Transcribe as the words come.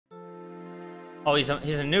Oh, he's a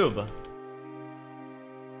noob. Oh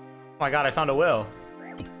my god, I found a will.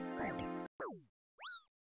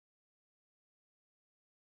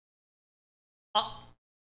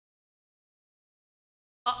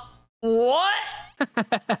 What?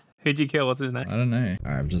 Who'd you kill? What's his name? I don't know.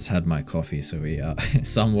 All right, I've just had my coffee, so we are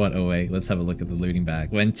somewhat awake. Let's have a look at the looting bag.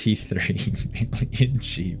 23 million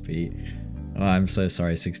GP. Oh, I'm so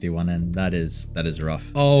sorry, 61N. That is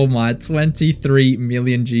rough. Oh my, 23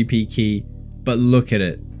 million GP key. But look at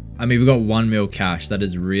it. I mean, we got 1 mil cash. That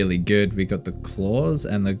is really good. We got the claws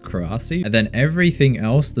and the Karasi. And then everything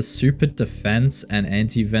else, the super defense and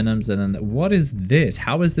anti-venoms. And then what is this?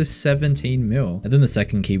 How is this 17 mil? And then the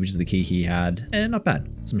second key, which is the key he had. And not bad.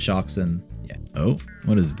 Some sharks and yeah. Oh,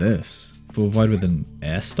 what is this? Full void with an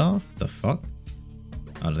air staff? The fuck?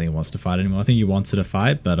 I don't think he wants to fight anymore. I think he wanted to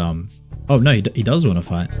fight, but oh no, he does want to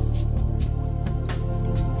fight.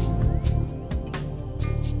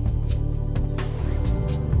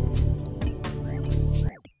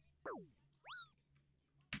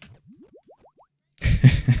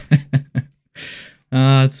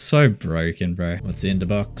 It's so broken, bro. What's in the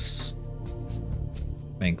box?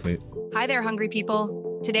 Bank loot. Hi there, hungry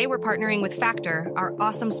people. Today we're partnering with Factor, our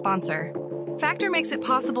awesome sponsor. Factor makes it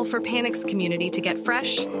possible for Panic's community to get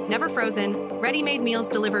fresh, never frozen, ready-made meals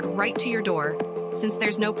delivered right to your door. Since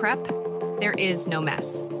there's no prep, there is no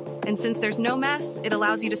mess. And since there's no mess, it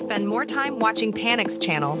allows you to spend more time watching Panic's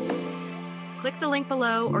channel. Click the link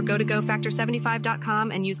below or go to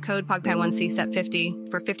gofactor75.com and use code POGPAN1CSET50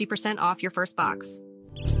 for 50% off your first box.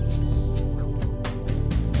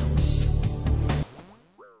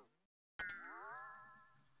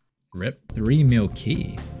 Rip. 3 mil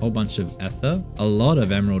key. Whole bunch of ether. A lot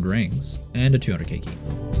of emerald rings. And a 200k key.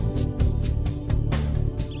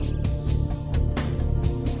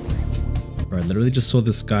 Bro, I literally just saw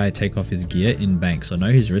this guy take off his gear in bank, so I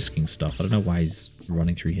know he's risking stuff. I don't know why he's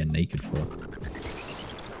running through here naked for.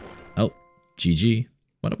 Oh, GG.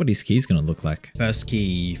 Wonder what his key's gonna look like. First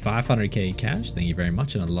key, 500k cash, thank you very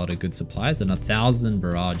much, and a lot of good supplies, and 1,000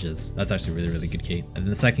 barrages. That's actually a really, really good key. And then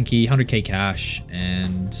the second key, 100k cash,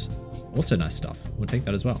 and also nice stuff. We'll take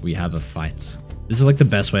that as well. We have a fight. This is like the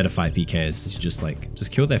best way to fight PKs, is just like,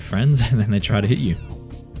 just kill their friends and then they try to hit you.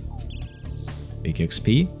 Big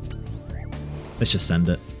XP. Let's just send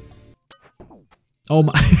it. Oh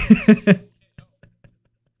my.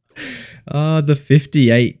 The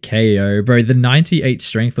 58 KO. Bro, the 98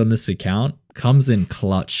 strength on this account comes in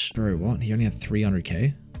clutch. Bro, what? He only had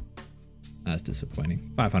 300k? That's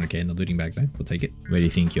disappointing. 500k in the looting bag though. We'll take it. Where do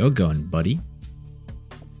you think you're going, buddy?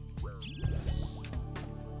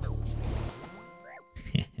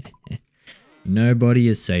 Nobody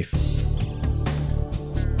is safe.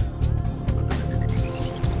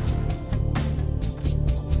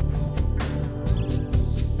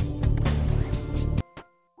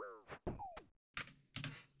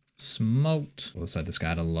 Smoked. Looks like this guy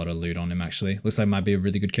had a lot of loot on him actually. Looks like it might be a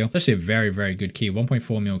really good kill. Actually a very, very good key.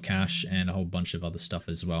 1.4 mil cash and a whole bunch of other stuff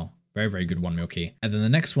as well. Very, very good 1 mil key. And then the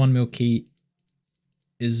next 1 mil key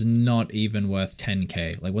is not even worth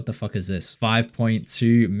 10k. Like what the fuck is this?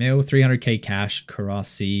 5.2 mil, 300k cash,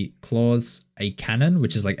 Karasi, claws, a cannon,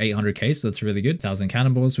 which is like 800k, so that's really good. 1,000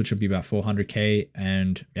 cannonballs, which would be about 400k,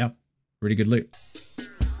 and yeah, really good loot.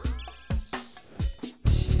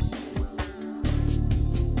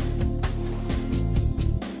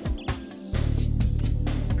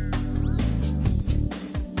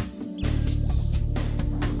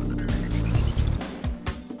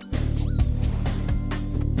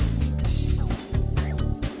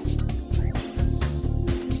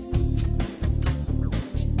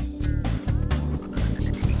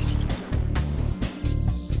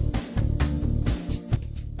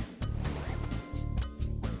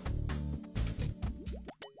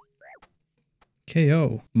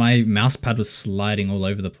 KO. My mouse pad was sliding all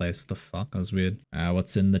over the place. The fuck? That was weird.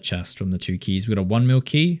 What's in the chest from the 2 keys? We got a 1 mil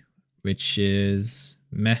key, which is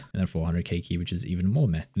meh, and then a 400k key, which is even more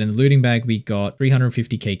meh. And in the looting bag, we got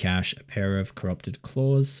 350k cash, a pair of corrupted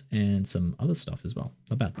claws, and some other stuff as well.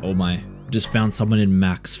 Not bad. Oh my. Just found someone in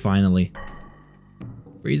max, finally.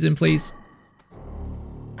 Freeze him, please.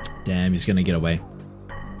 Damn, he's gonna get away.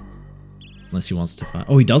 Unless he wants to fight.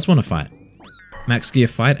 Oh, he does want to fight. Max gear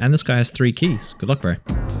fight, and this guy has 3 keys. Good luck, bro.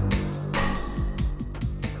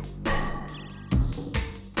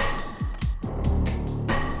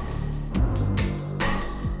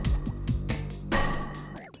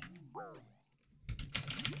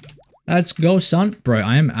 Let's go, son. Bro,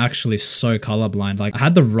 I am actually so colorblind. Like, I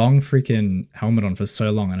had the wrong freaking helmet on for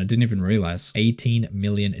so long and I didn't even realize. 18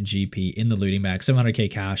 million GP in the looting bag,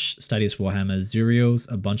 700k cash, Stadius Warhammer,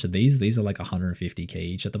 Zuriels, a bunch of these. These are like 150k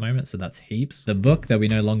each at the moment, so that's heaps. The book that we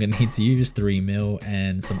no longer need to use, 3 mil,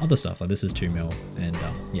 and some other stuff. Like this is 2 mil. And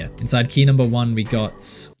yeah. Inside key number 1, we got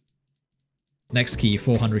next key,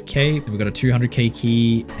 400k. Then we got a 200k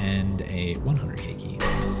key and a 100k key.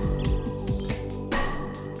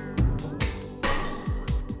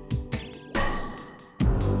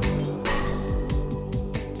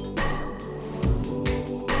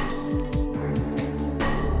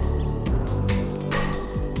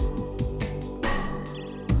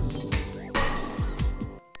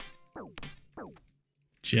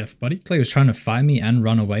 Jeff, buddy. It's like he was trying to find me and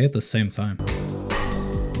run away at the same time.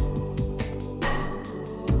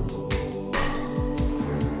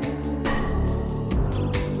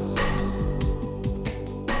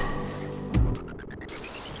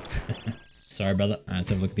 Sorry, brother. Alright, let's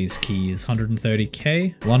have a look at these keys.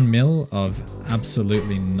 130k, 1 mil of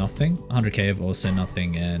absolutely nothing, 100k of also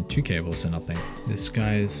nothing, and 2k of also nothing. This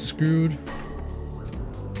guy is screwed.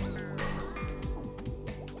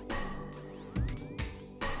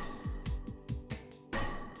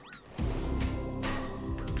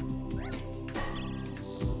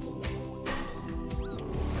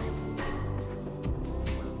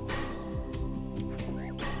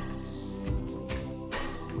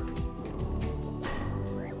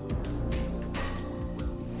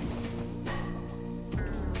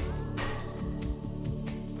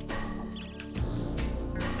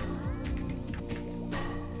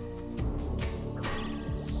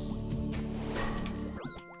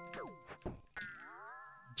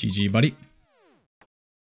 GG, buddy.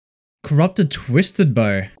 Corrupted Twisted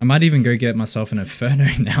Bow. I might even go get myself an Inferno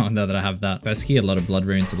now that I have that. First key, a lot of blood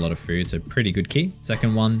runes, a lot of food, so pretty good key.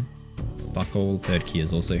 Second one, buckle. Third key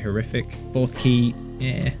is also horrific. Fourth key,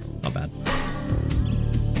 yeah, not bad.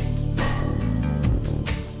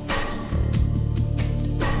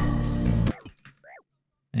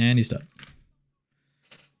 And he's dead.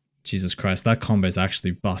 Jesus Christ, that combo is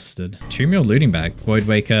actually busted. 2 mil looting bag, Void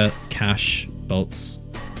Waker, cash, bolts.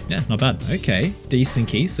 Yeah, not bad. Okay, decent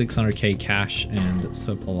key, 600k cash and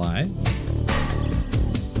supplies.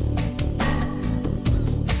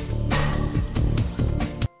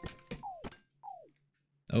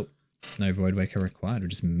 Oh, no Void Waker required. We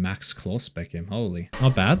just max claw spec him. Holy.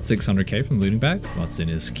 Not bad, 600k from looting bag. What's in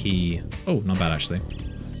his key? Oh, not bad actually.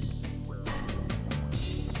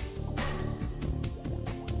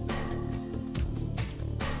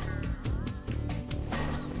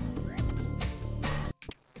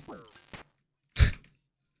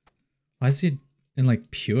 Why is he in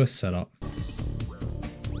like pure setup?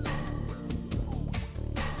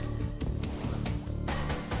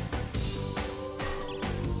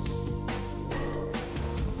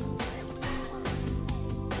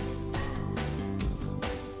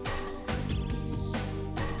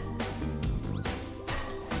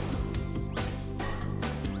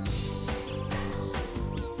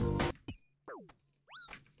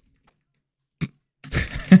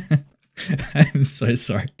 I'm so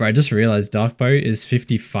sorry. Bro, I just realized Dark Bow is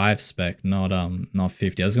 55 spec, not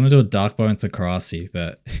 50. I was gonna do a Dark Bow into Karasi,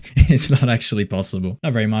 but it's not actually possible.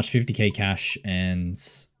 Not very much, 50k cash and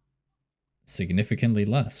significantly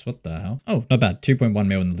less. What the hell? Oh, not bad. 2.1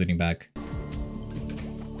 mil in the looting bag.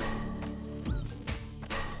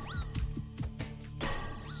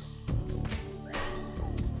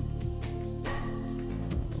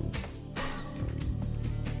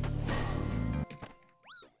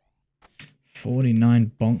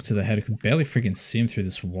 $49 bonk to the head. I could barely freaking see him through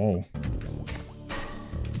this wall.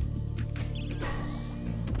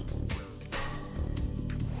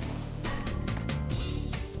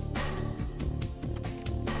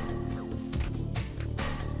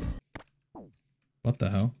 What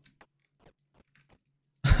the hell?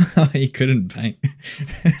 He couldn't bank.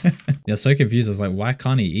 Yeah, so confused. I was like, why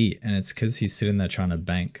can't he eat? And it's because he's sitting there trying to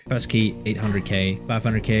bank. First key, 800k,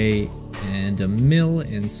 500k, and a mil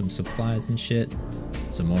in some supplies and shit.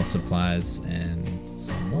 Some more supplies and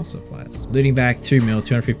some more supplies. Looting back 2 mil,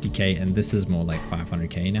 250k, and this is more like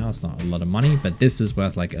 500k now. It's not a lot of money, but this is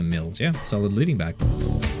worth like a mil. Yeah, solid looting back.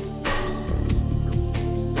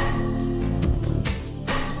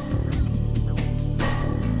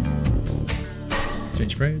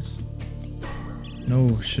 Change sprays.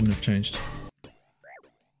 No, shouldn't have changed.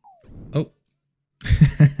 Oh.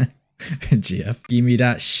 GF. Give me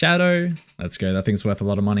that shadow. Let's go. That thing's worth a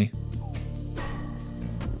lot of money.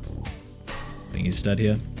 I think he's dead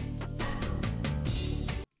here.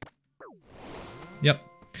 Yep.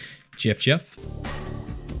 GF.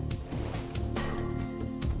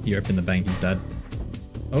 You open the bank, he's dead.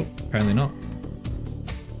 Oh, apparently not.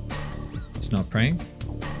 He's not praying.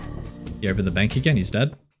 You open the bank again, he's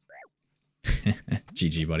dead.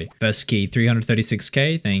 GG, buddy. First key,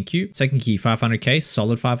 336k, thank you. Second key, 500k,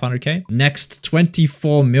 solid 500k. Next,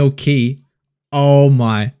 24 mil key. Oh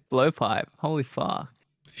my. Blowpipe. Holy fuck.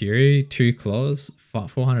 Fury, 2 claws,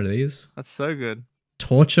 400 of these. That's so good.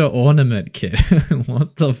 Torture ornament kit.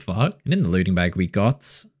 What the fuck? And in the looting bag, we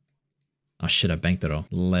got... Oh shit, I banked it all.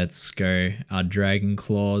 Let's go. Our dragon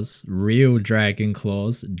claws, real dragon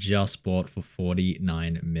claws, just bought for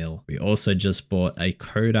 49 mil. We also just bought a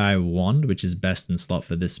Kodai wand, which is best in slot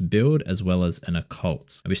for this build, as well as an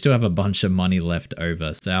occult. We still have a bunch of money left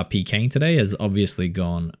over. So our PKing today has obviously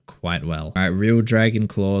gone quite well. All right, real dragon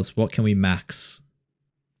claws. What can we max?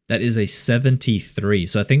 That is a 73.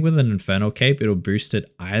 So I think with an Infernal Cape, it'll boost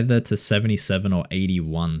it either to 77 or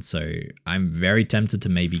 81. So I'm very tempted to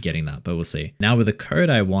maybe getting that, but we'll see. Now with a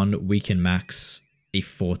Kodai wand, we can max a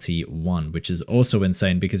 41, which is also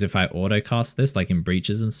insane because if I auto cast this, like in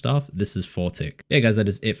breaches and stuff, this is 4 tick. Yeah, guys, that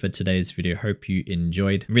is it for today's video. Hope you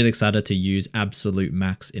enjoyed. I'm really excited to use absolute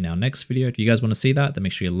max in our next video. If you guys want to see that, then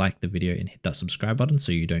make sure you like the video and hit that subscribe button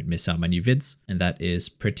so you don't miss out my new vids. And that is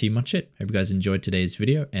pretty much it. Hope you guys enjoyed today's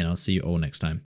video and I'll see you all next time.